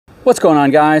What's going on,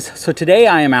 guys? So today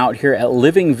I am out here at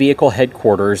Living Vehicle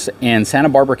headquarters in Santa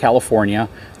Barbara, California.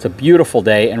 It's a beautiful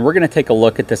day and we're going to take a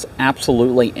look at this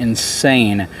absolutely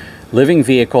insane Living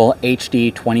Vehicle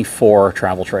HD24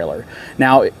 travel trailer.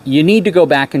 Now, you need to go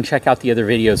back and check out the other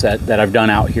videos that I've done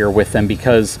out here with them,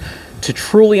 because to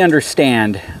truly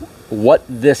understand what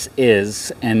this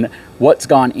is and what's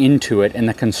gone into it and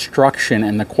the construction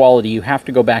and the quality, you have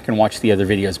to go back and watch the other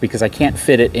videos, because I can't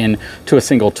fit it into a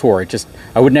single tour.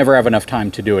 I would never have enough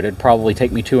time to do it. It'd probably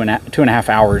take me two and a half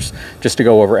hours just to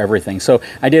go over everything. So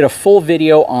I did a full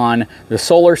video on the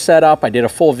solar setup. I did a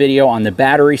full video on the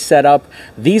battery setup.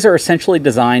 These are essentially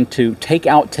designed to take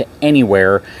out to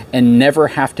anywhere and never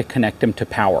have to connect them to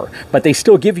power. But they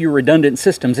still give you redundant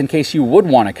systems in case you would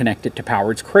want to connect it to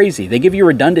power. It's crazy. They give you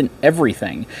redundant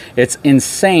everything. It's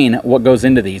insane what goes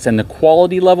into these, and the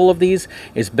quality level of these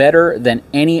is better than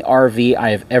any RV I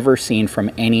have ever seen from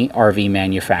any RV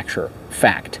manufacturer.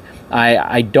 Fact.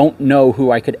 I don't know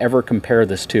who I could ever compare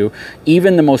this to,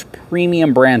 even the most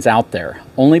premium brands out there,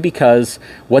 only because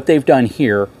what they've done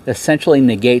here essentially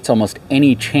negates almost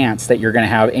any chance that you're going to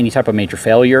have any type of major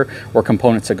failure or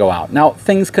components that go out. Now,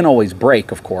 things can always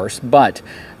break, of course, but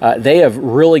they have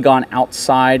really gone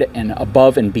outside and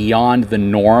above and beyond the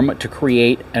norm to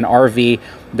create an RV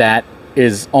that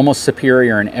is almost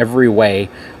superior in every way.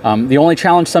 The only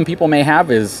challenge some people may have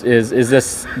is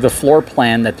this the floor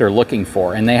plan that they're looking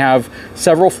for, and they have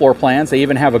several floor plans. They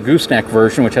even have a gooseneck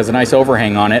version which has a nice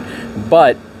overhang on it,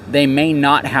 but they may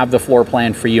not have the floor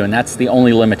plan for you, and that's the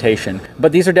only limitation.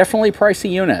 But these are definitely pricey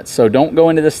units, so don't go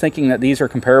into this thinking that these are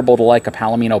comparable to like a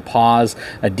Palomino Pause,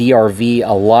 a DRV,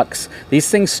 a Lux. These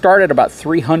things start at about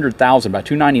 $300,000, about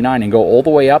 $299, and go all the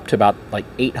way up to about like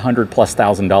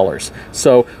 $800,000+.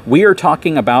 So we are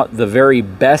talking about the very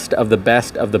best of the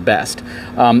best of the best.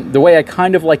 The way I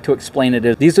kind of like to explain it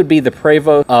is these would be the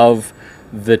Prevost of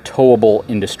the towable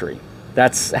industry.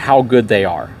 That's how good they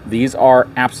are. These are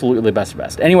absolutely the best of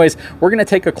best. Anyways, we're going to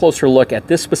take a closer look at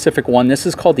this specific one. This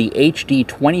is called the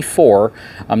HD24.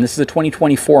 This is a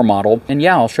 2024 model. And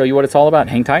yeah, I'll show you what it's all about.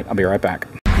 Hang tight. I'll be right back.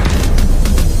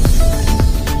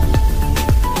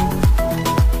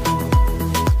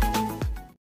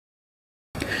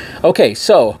 Okay,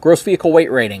 so gross vehicle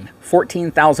weight rating,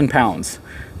 14,000 pounds.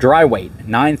 Dry weight,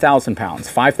 9,000 pounds,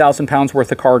 5,000 pounds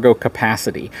worth of cargo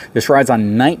capacity. This rides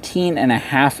on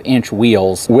 19.5-inch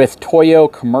wheels with Toyo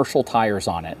commercial tires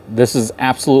on it. This is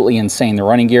absolutely insane, the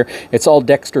running gear. It's all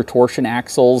Dexter torsion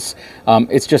axles.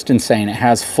 It's just insane. It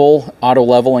has full auto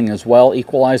leveling as well,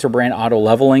 Equalizer brand auto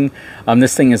leveling.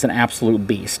 This thing is an absolute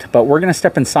beast. But we're gonna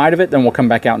step inside of it, then we'll come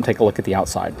back out and take a look at the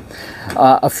outside.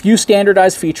 A few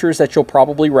standardized features that you'll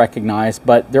probably recognize,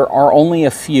 but there are only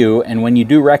a few, and when you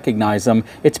do recognize them,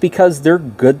 it's because they're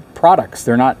good products.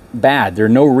 They're not bad.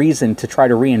 There's no reason to try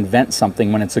to reinvent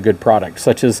something when it's a good product,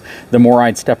 such as the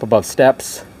MORryde step above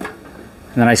steps, and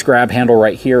the nice grab handle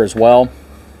right here as well.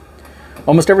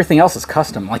 Almost everything else is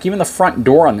custom. Like even the front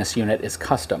door on this unit is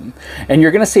custom. And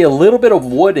you're going to see a little bit of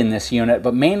wood in this unit,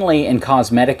 but mainly in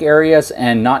cosmetic areas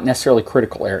and not necessarily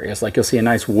critical areas. Like you'll see a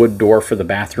nice wood door for the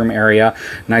bathroom area,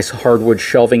 nice hardwood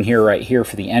shelving here, right here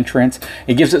for the entrance.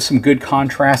 It gives it some good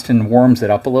contrast and warms it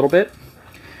up a little bit.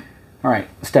 All right,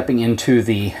 stepping into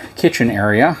the kitchen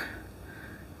area.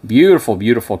 Beautiful,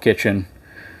 beautiful kitchen.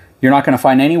 You're not going to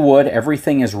find any wood.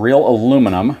 Everything is real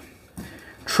aluminum.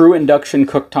 True induction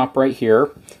cooktop right here.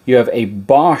 You have a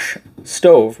Bosch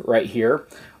stove right here.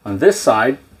 On this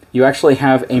side, you actually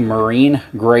have a marine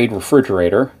grade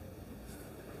refrigerator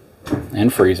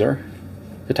and freezer,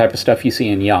 the type of stuff you see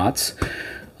in yachts.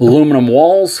 Aluminum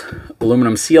walls,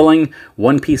 aluminum ceiling,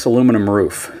 one-piece aluminum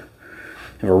roof.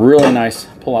 You have a really nice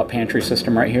pull-out pantry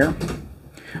system right here.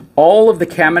 All of the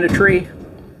cabinetry,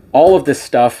 all of this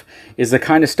stuff is the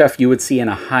kind of stuff you would see in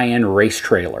a high-end race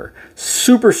trailer.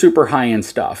 Super, super high-end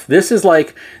stuff. This is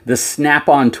like the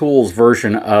Snap-on Tools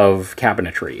version of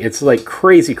cabinetry. It's like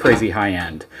crazy, crazy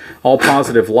high-end. All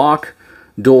positive lock,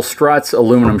 dual struts,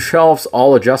 aluminum shelves,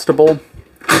 all adjustable.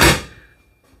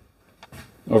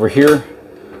 Over here,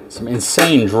 some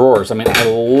insane drawers. I mean, I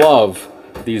love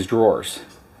these drawers.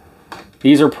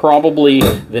 These are probably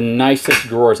the nicest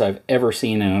drawers I've ever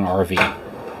seen in an RV.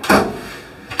 I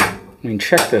mean,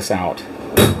 check this out.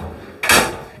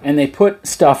 And they put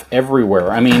stuff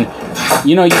everywhere. I mean,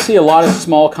 you know, you see a lot of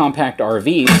small compact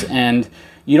RVs and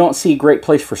you don't see great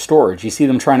place for storage. You see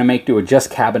them trying to make do with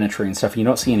just cabinetry and stuff. And you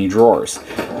don't see any drawers.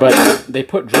 But they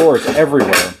put drawers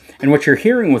everywhere. And what you're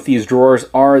hearing with these drawers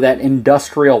are that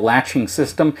industrial latching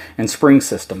system and spring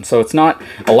system. So it's not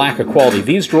a lack of quality.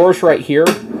 These drawers right here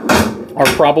are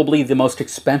probably the most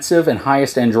expensive and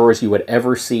highest end drawers you would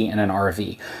ever see in an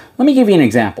RV. Let me give you an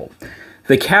example.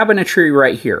 The cabinetry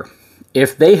right here,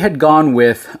 if they had gone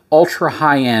with ultra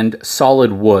high-end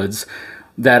solid woods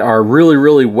that are really,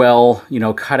 really well, you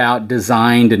know, cut out,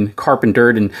 designed, and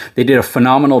carpentered, and they did a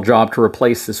phenomenal job to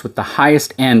replace this with the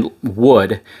highest end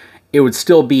wood, it would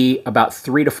still be about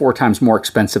 3 to 4 times more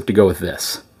expensive to go with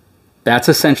this. That's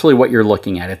essentially what you're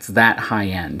looking at. It's that high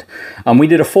end. We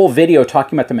did a full video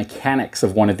talking about the mechanics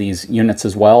of one of these units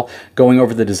as well, going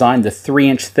over the design, the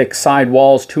 3-inch thick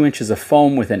sidewalls, 2 inches of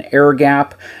foam with an air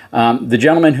gap. The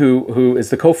gentleman who is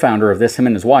the co-founder of this, him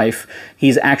and his wife,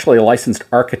 he's actually a licensed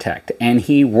architect, and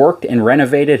he worked and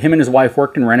renovated, him and his wife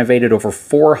worked and renovated over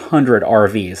 400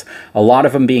 RVs, a lot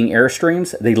of them being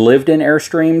Airstreams. They lived in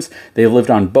Airstreams, they lived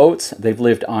on boats, they've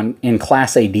lived in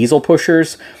Class A diesel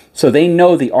pushers. So they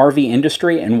know the RV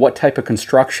industry and what type of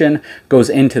construction goes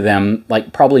into them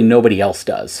like probably nobody else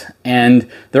does. And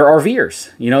they're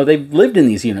RVers. You know, they've lived in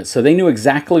these units, so they knew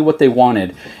exactly what they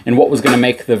wanted and what was going to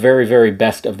make the very, very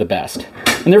best of the best.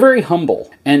 And they're very humble,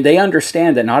 and they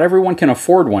understand that not everyone can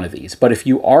afford one of these. But if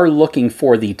you are looking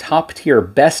for the top tier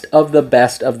best of the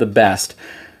best of the best,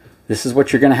 this is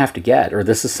what you're going to have to get, or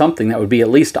this is something that would be at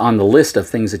least on the list of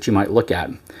things that you might look at.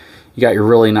 You got your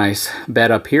really nice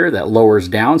bed up here that lowers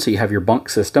down, so you have your bunk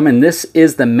system. And this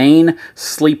is the main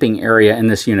sleeping area in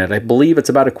this unit. I believe it's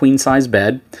about a queen-size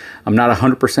bed. I'm not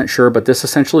 100% sure, but this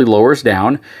essentially lowers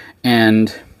down.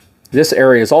 And this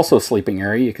area is also a sleeping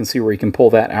area. You can see where you can pull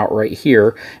that out right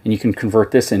here, and you can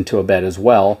convert this into a bed as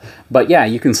well. But yeah,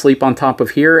 you can sleep on top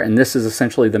of here, and this is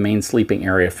essentially the main sleeping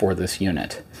area for this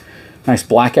unit. Nice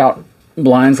blackout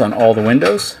blinds on all the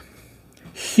windows.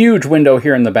 Huge window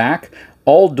here in the back.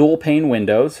 All dual pane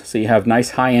windows, so you have nice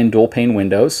high-end dual pane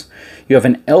windows. You have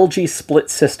an LG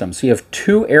split system, so you have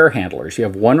 2 air handlers. You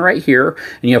have one right here,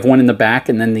 and you have one in the back,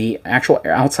 and then the actual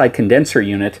outside condenser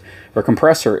unit or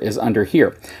compressor is under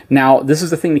here. Now, this is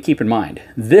the thing to keep in mind.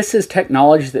 This is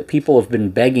technology that people have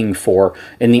been begging for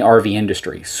in the RV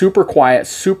industry. Super quiet,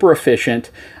 super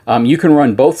efficient. You can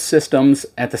run both systems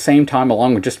at the same time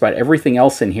along with just about everything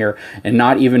else in here and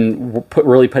not even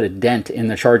really put a dent in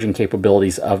the charging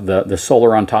capabilities of the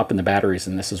solar on top and the batteries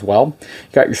in this as well.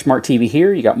 You got your smart TV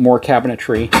here. You got more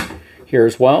cabinetry here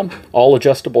as well. All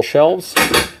adjustable shelves.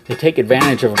 They take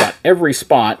advantage of about every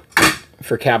spot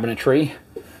for cabinetry.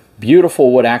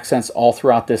 Beautiful wood accents all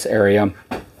throughout this area.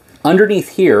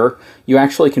 Underneath here, you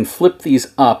actually can flip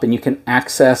these up and you can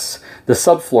access the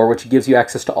subfloor, which gives you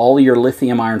access to all of your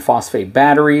lithium iron phosphate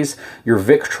batteries, your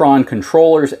Victron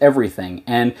controllers, everything.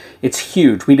 And it's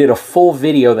huge. We did a full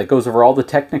video that goes over all the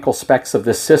technical specs of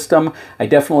this system. I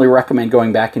definitely recommend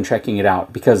going back and checking it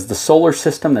out because the solar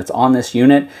system that's on this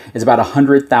unit is about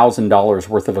 $100,000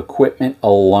 worth of equipment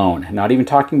alone. Not even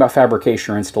talking about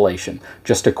fabrication or installation,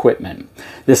 just equipment.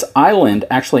 This island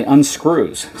actually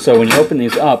unscrews. So when you open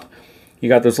these up, you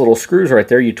got those little screws right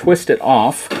there. You twist it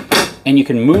off, and you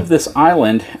can move this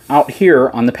island out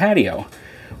here on the patio,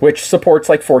 which supports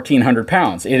like 1,400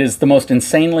 pounds. It is the most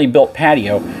insanely built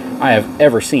patio I have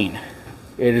ever seen.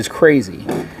 It is crazy.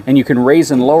 And you can raise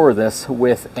and lower this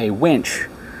with a winch,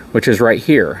 which is right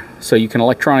here. So you can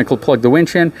electronically plug the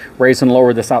winch in, raise and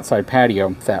lower this outside patio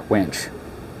with that winch.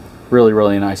 Really,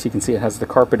 really nice. You can see it has the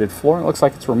carpeted floor. It looks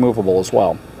like it's removable as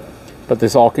well. But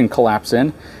this all can collapse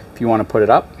in if you want to put it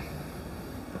up.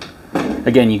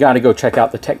 Again, you got to go check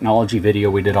out the technology video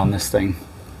we did on this thing.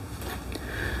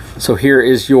 So here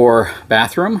is your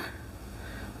bathroom.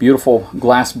 Beautiful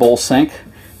glass bowl sink.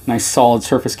 Nice solid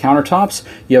surface countertops.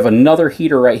 You have another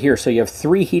heater right here. So you have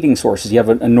 3 heating sources. You have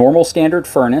a normal standard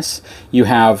furnace. You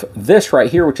have this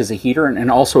right here, which is a heater and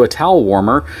also a towel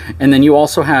warmer. And then you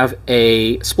also have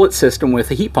a split system with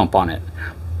a heat pump on it.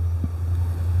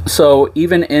 So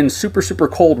even in super, super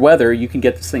cold weather, you can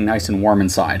get this thing nice and warm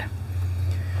inside.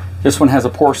 This one has a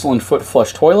porcelain foot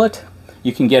flush toilet.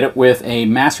 You can get it with a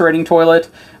macerating toilet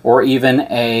or even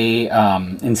a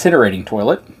incinerating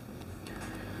toilet.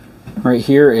 Right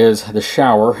here is the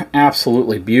shower.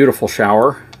 Absolutely beautiful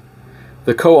shower.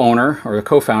 The co-owner or the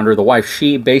co-founder, the wife,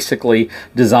 she basically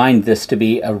designed this to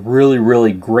be a really,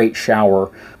 really great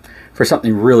shower for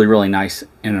something really, really nice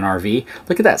in an RV.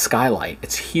 Look at that skylight.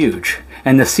 It's huge.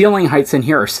 And the ceiling heights in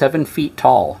here are 7 feet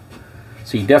tall.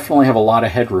 So you definitely have a lot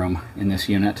of headroom in this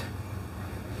unit.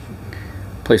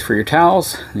 Place for your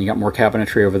towels, and you got more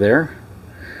cabinetry over there.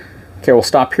 Okay, we'll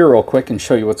stop here real quick and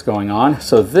show you what's going on.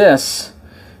 So this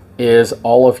is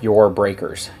all of your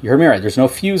breakers. You heard me right, there's no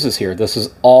fuses here. This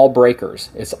is all breakers.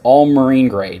 It's all marine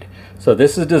grade. So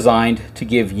this is designed to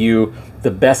give you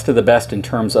the best of the best in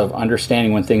terms of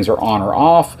understanding when things are on or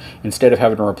off. Instead of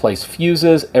having to replace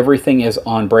fuses, everything is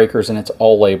on breakers and it's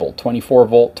all labeled. 24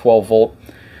 volt, 12 volt,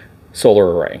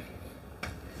 solar array.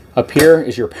 Up here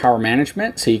is your power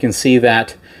management. So you can see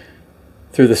that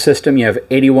through the system you have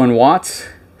 81 watts,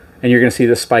 and you're going to see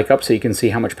this spike up so you can see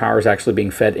how much power is actually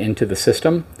being fed into the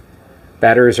system.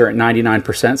 Batteries are at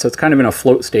 99%, so it's kind of in a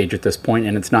float stage at this point,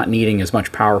 and it's not needing as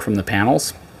much power from the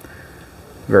panels.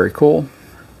 Very cool.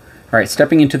 All right,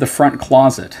 stepping into the front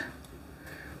closet.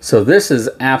 So this is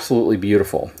absolutely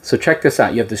beautiful. So check this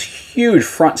out. You have this huge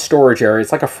front storage area.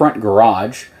 It's like a front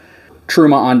garage.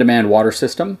 Truma on-demand water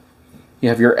system. You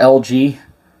have your LG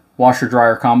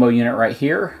washer-dryer combo unit right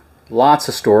here. Lots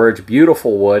of storage,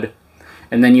 beautiful wood.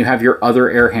 And then you have your other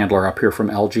air handler up here from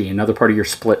LG, another part of your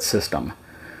split system.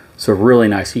 So really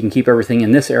nice. You can keep everything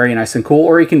in this area nice and cool,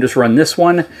 or you can just run this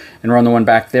one and run the one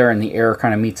back there, and the air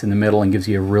kind of meets in the middle and gives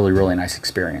you a really, really nice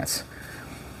experience.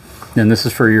 Then this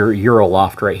is for your Euro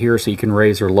loft right here, so you can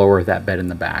raise or lower that bed in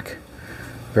the back.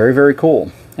 Very, very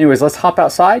cool. Anyways, let's hop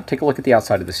outside, take a look at the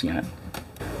outside of this unit.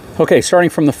 Okay, starting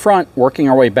from the front, working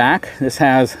our way back, this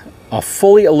has a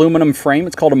fully aluminum frame.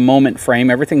 It's called a moment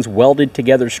frame. Everything's welded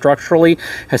together structurally.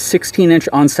 Has 16-inch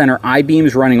on-center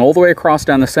I-beams running all the way across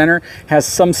down the center. Has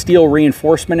some steel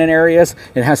reinforcement in areas.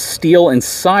 It has steel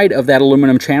inside of that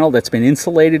aluminum channel that's been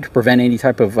insulated to prevent any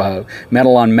type of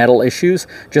metal-on-metal issues,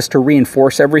 just to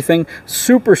reinforce everything.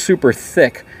 Super, super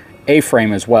thick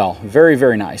A-frame as well. Very,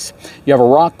 very nice. You have a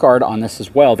rock guard on this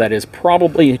as well that is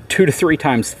probably 2 to 3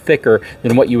 times thicker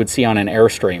than what you would see on an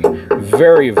Airstream.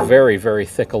 Very, very, very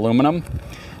thick aluminum.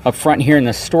 Up front here in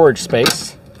the storage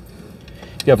space,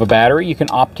 you have a battery. You can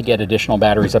opt to get additional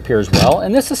batteries up here as well.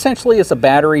 And this essentially is a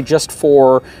battery just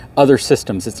for other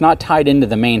systems. It's not tied into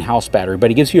the main house battery,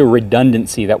 but it gives you a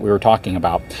redundancy that we were talking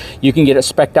about. You can get it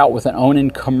spec'd out with an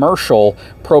own-in commercial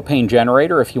propane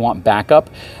generator if you want backup.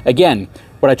 Again,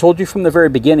 what I told you from the very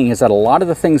beginning is that a lot of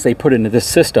the things they put into this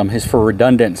system is for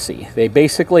redundancy. They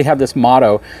basically have this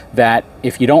motto that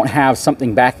if you don't have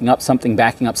something backing up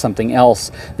something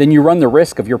else, then you run the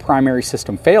risk of your primary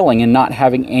system failing and not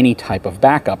having any type of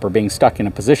backup or being stuck in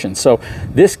a position. So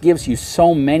this gives you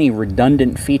so many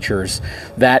redundant features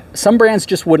that some brands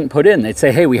just wouldn't put in. They'd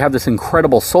say, hey, we have this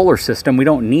incredible solar system. We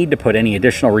don't need to put any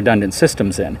additional redundant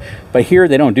systems in. But here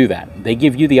they don't do that. They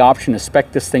give you the option to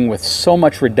spec this thing with so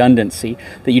much redundancy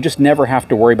that you just never have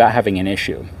to worry about having an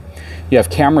issue. You have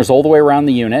cameras all the way around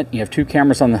the unit. You have 2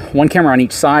 cameras on one camera on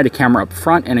each side, a camera up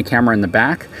front and a camera in the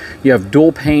back. You have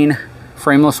dual pane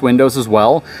frameless windows as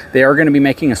well. They are going to be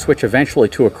making a switch eventually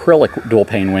to acrylic dual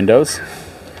pane windows.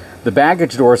 The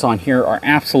baggage doors on here are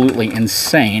absolutely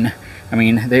insane. I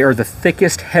mean, they are the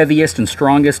thickest, heaviest, and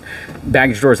strongest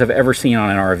baggage doors I've ever seen on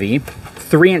an RV.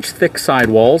 3-inch thick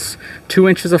sidewalls, 2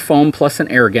 inches of foam plus an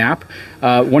air gap.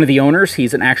 One of the owners,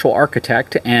 he's an actual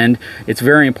architect, and it's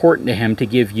very important to him to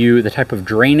give you the type of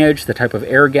drainage, the type of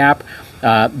air gap,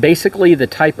 basically the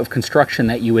type of construction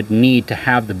that you would need to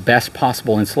have the best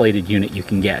possible insulated unit you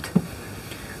can get.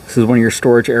 This is one of your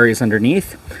storage areas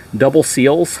underneath. Double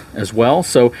seals as well.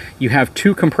 So you have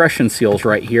 2 compression seals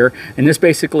right here. And this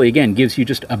basically, again, gives you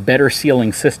just a better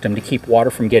sealing system to keep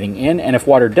water from getting in. And if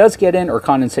water does get in or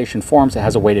condensation forms, it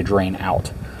has a way to drain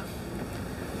out.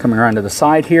 Coming around to the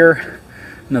side here,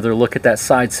 another look at that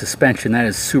side suspension. That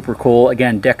is super cool.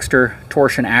 Again, Dexter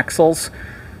torsion axles,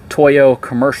 Toyo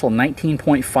commercial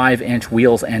 19.5-inch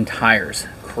wheels and tires.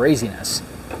 Craziness.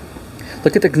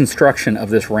 Look at the construction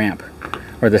of this ramp,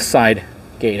 or the side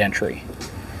gate entry.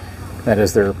 That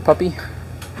is their puppy,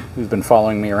 who's been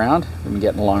following me around. We've been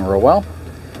getting along real well.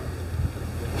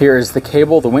 Here is the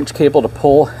cable, the winch cable to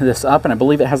pull this up, and I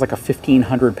believe it has like a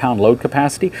 1,500-pound load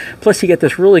capacity. Plus you get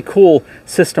this really cool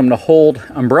system to hold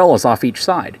umbrellas off each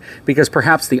side, because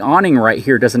perhaps the awning right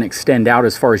here doesn't extend out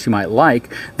as far as you might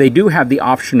like. They do have the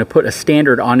option to put a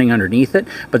standard awning underneath it,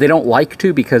 but they don't like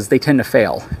to because they tend to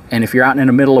fail. And if you're out in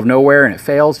the middle of nowhere and it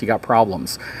fails, you got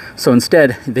problems. So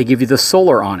instead, they give you the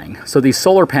solar awning. So these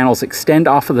solar panels extend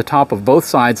off of the top of both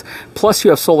sides, plus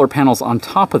you have solar panels on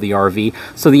top of the RV,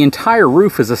 so the entire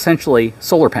roof is essentially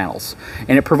solar panels.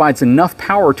 And it provides enough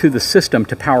power to the system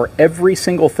to power every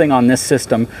single thing on this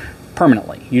system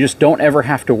permanently. You just don't ever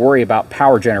have to worry about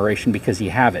power generation because you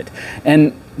have it.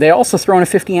 And they also throw in a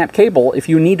 50-amp cable if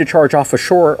you need to charge off of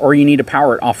shore or you need to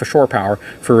power it off of shore power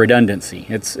for redundancy.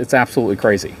 It's absolutely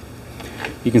crazy.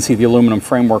 You can see the aluminum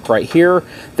framework right here.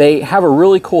 They have a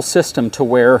really cool system to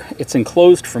where it's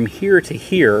enclosed from here to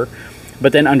here,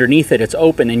 but then underneath it, it's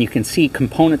open and you can see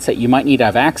components that you might need to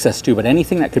have access to, but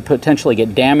anything that could potentially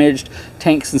get damaged,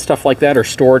 tanks and stuff like that, are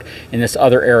stored in this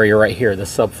other area right here, the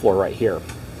subfloor right here.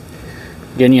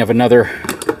 Again, you have another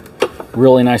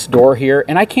really nice door here,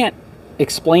 and I can't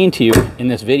explain to you in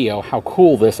this video how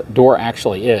cool this door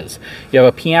actually is. You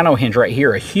have a piano hinge right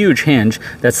here, a huge hinge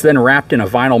that's then wrapped in a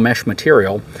vinyl mesh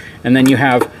material, and then you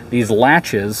have these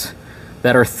latches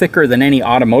that are thicker than any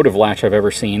automotive latch I've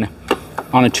ever seen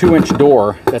on a 2-inch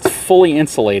door that's fully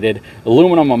insulated,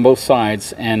 aluminum on both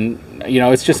sides, and you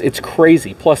know, it's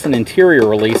crazy. Plus an interior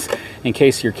release in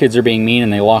case your kids are being mean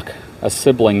and they lock a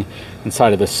sibling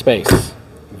inside of this space.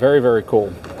 Very, very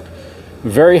cool.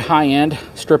 Very high-end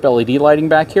strip LED lighting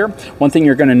back here. One thing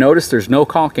you're going to notice, there's no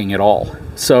caulking at all.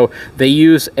 So they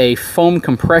use a foam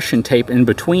compression tape in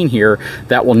between here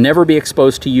that will never be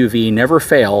exposed to UV, never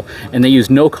fail, and they use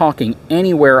no caulking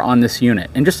anywhere on this unit.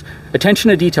 And just attention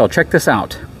to detail, check this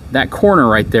out. That corner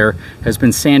right there has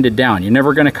been sanded down. You're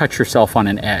never going to cut yourself on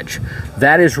an edge.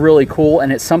 That is really cool,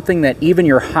 and it's something that even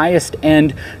your highest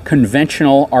end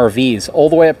conventional RVs, all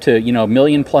the way up to, you know,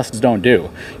 million plus, don't do.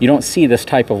 You don't see this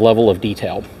type of level of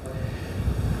detail.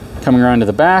 Coming around to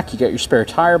the back, you got your spare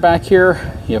tire back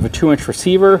here. You have a 2-inch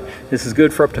receiver. This is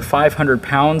good for up to 500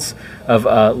 pounds of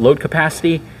load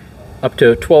capacity, up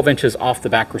to 12 inches off the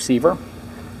back receiver.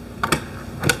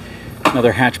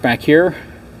 Another hatch back here.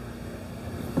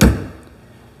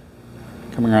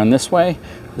 Coming around this way,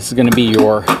 this is going to be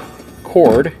your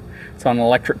cord. It's on an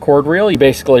electric cord reel. You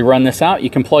basically run this out, you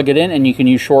can plug it in, and you can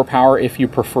use shore power if you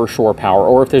prefer shore power,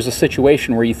 or if there's a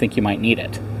situation where you think you might need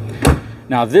it.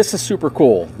 Now this is super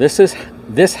cool.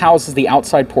 This houses the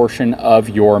outside portion of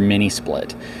your mini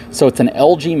split. So it's an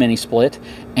LG mini split,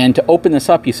 and to open this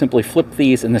up, you simply flip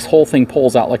these and this whole thing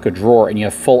pulls out like a drawer, and you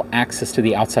have full access to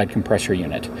the outside compressor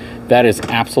unit. That is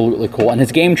absolutely cool, and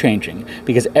it's game changing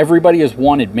because everybody has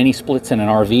wanted mini splits in an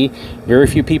RV. Very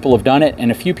few people have done it,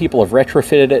 and a few people have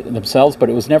retrofitted it themselves, but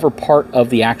it was never part of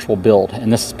the actual build,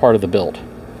 and this is part of the build.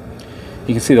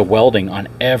 You can see the welding on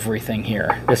everything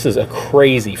here. This is a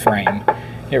crazy frame.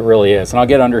 It really is, and I'll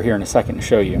get under here in a second to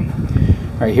show you.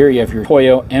 Right here you have your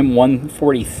Toyo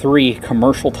M143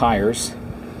 commercial tires.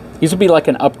 These would be like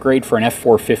an upgrade for an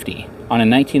F450 on a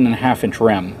 19.5-inch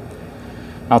rim.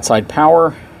 Outside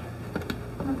power.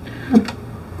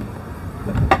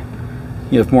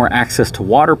 You have more access to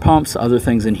water pumps, other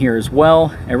things in here as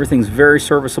well. Everything's very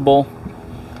serviceable.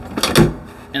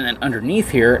 And then underneath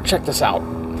here, check this out.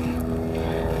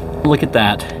 Look at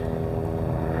that.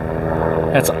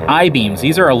 That's I-beams.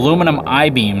 These are aluminum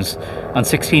I-beams on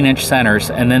 16-inch centers,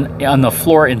 and then on the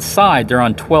floor inside, they're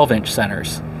on 12-inch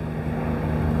centers.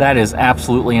 That is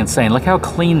absolutely insane. Look how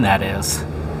clean that is.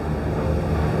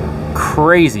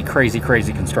 Crazy, crazy,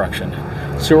 crazy construction.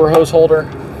 Sewer hose holder. All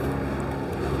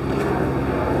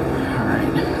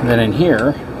right, and then in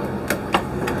here,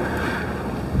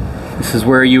 this is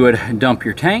where you would dump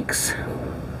your tanks.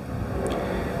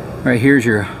 Right here's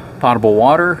your potable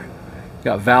water.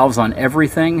 Got valves on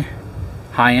everything,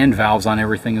 high-end valves on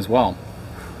everything as well.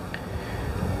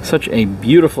 Such a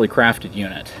beautifully crafted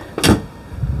unit.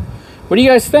 What do you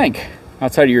guys think?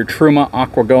 Outside of your Truma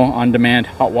AquaGo on-demand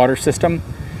hot water system,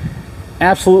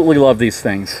 absolutely love these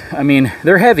things. I mean,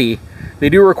 they're heavy. They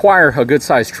do require a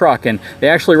good-sized truck, and they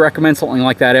actually recommend something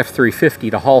like that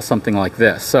F350 to haul something like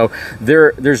this. So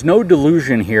there's no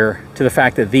delusion here to the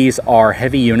fact that these are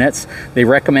heavy units. They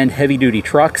recommend heavy-duty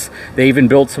trucks. They even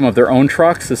build some of their own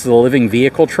trucks. This is a living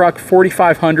vehicle truck,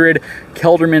 4500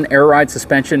 Kelderman air ride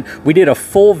suspension. We did a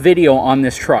full video on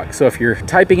this truck. So if you're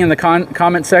typing in the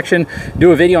comment section,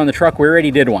 do a video on the truck. We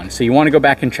already did one. So you want to go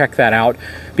back and check that out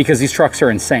because these trucks are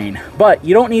insane. But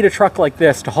you don't need a truck like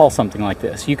this to haul something like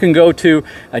this. You can go to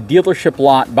a dealership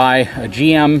lot, buy a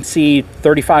GMC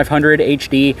 3500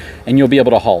 HD, and you'll be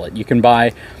able to haul it. You can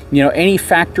buy, you know, any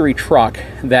factory truck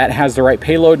that has the right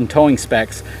payload and towing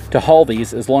specs to haul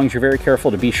these, as long as you're very careful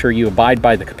to be sure you abide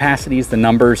by the capacities, the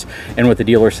numbers, and what the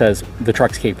dealer says the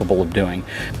truck's capable of doing.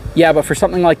 Yeah, but for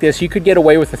something like this, you could get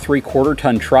away with a 3/4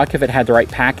 ton truck if it had the right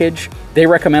package. They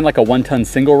recommend like a 1-ton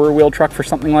single rear wheel truck for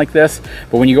something like this,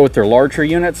 but when you go with their larger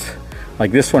units,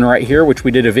 like this one right here, which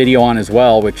we did a video on as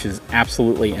well, which is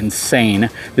absolutely insane.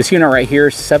 This unit right here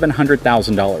is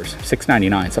 $700,000,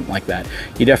 $699, something like that.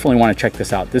 You definitely want to check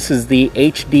this out. This is the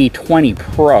HD20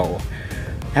 Pro.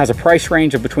 It has a price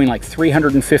range of between like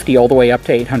 $350 all the way up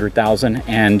to $800,000,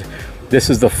 and this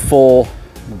is the full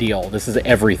deal. This is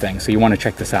everything, so you want to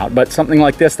check this out. But something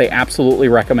like this, they absolutely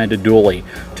recommend a dually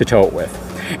to tow it with.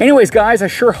 Anyways, guys, I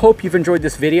sure hope you've enjoyed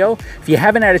this video. If you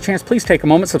haven't had a chance, please take a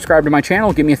moment, subscribe to my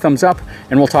channel, give me a thumbs up,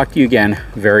 and we'll talk to you again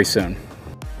very soon.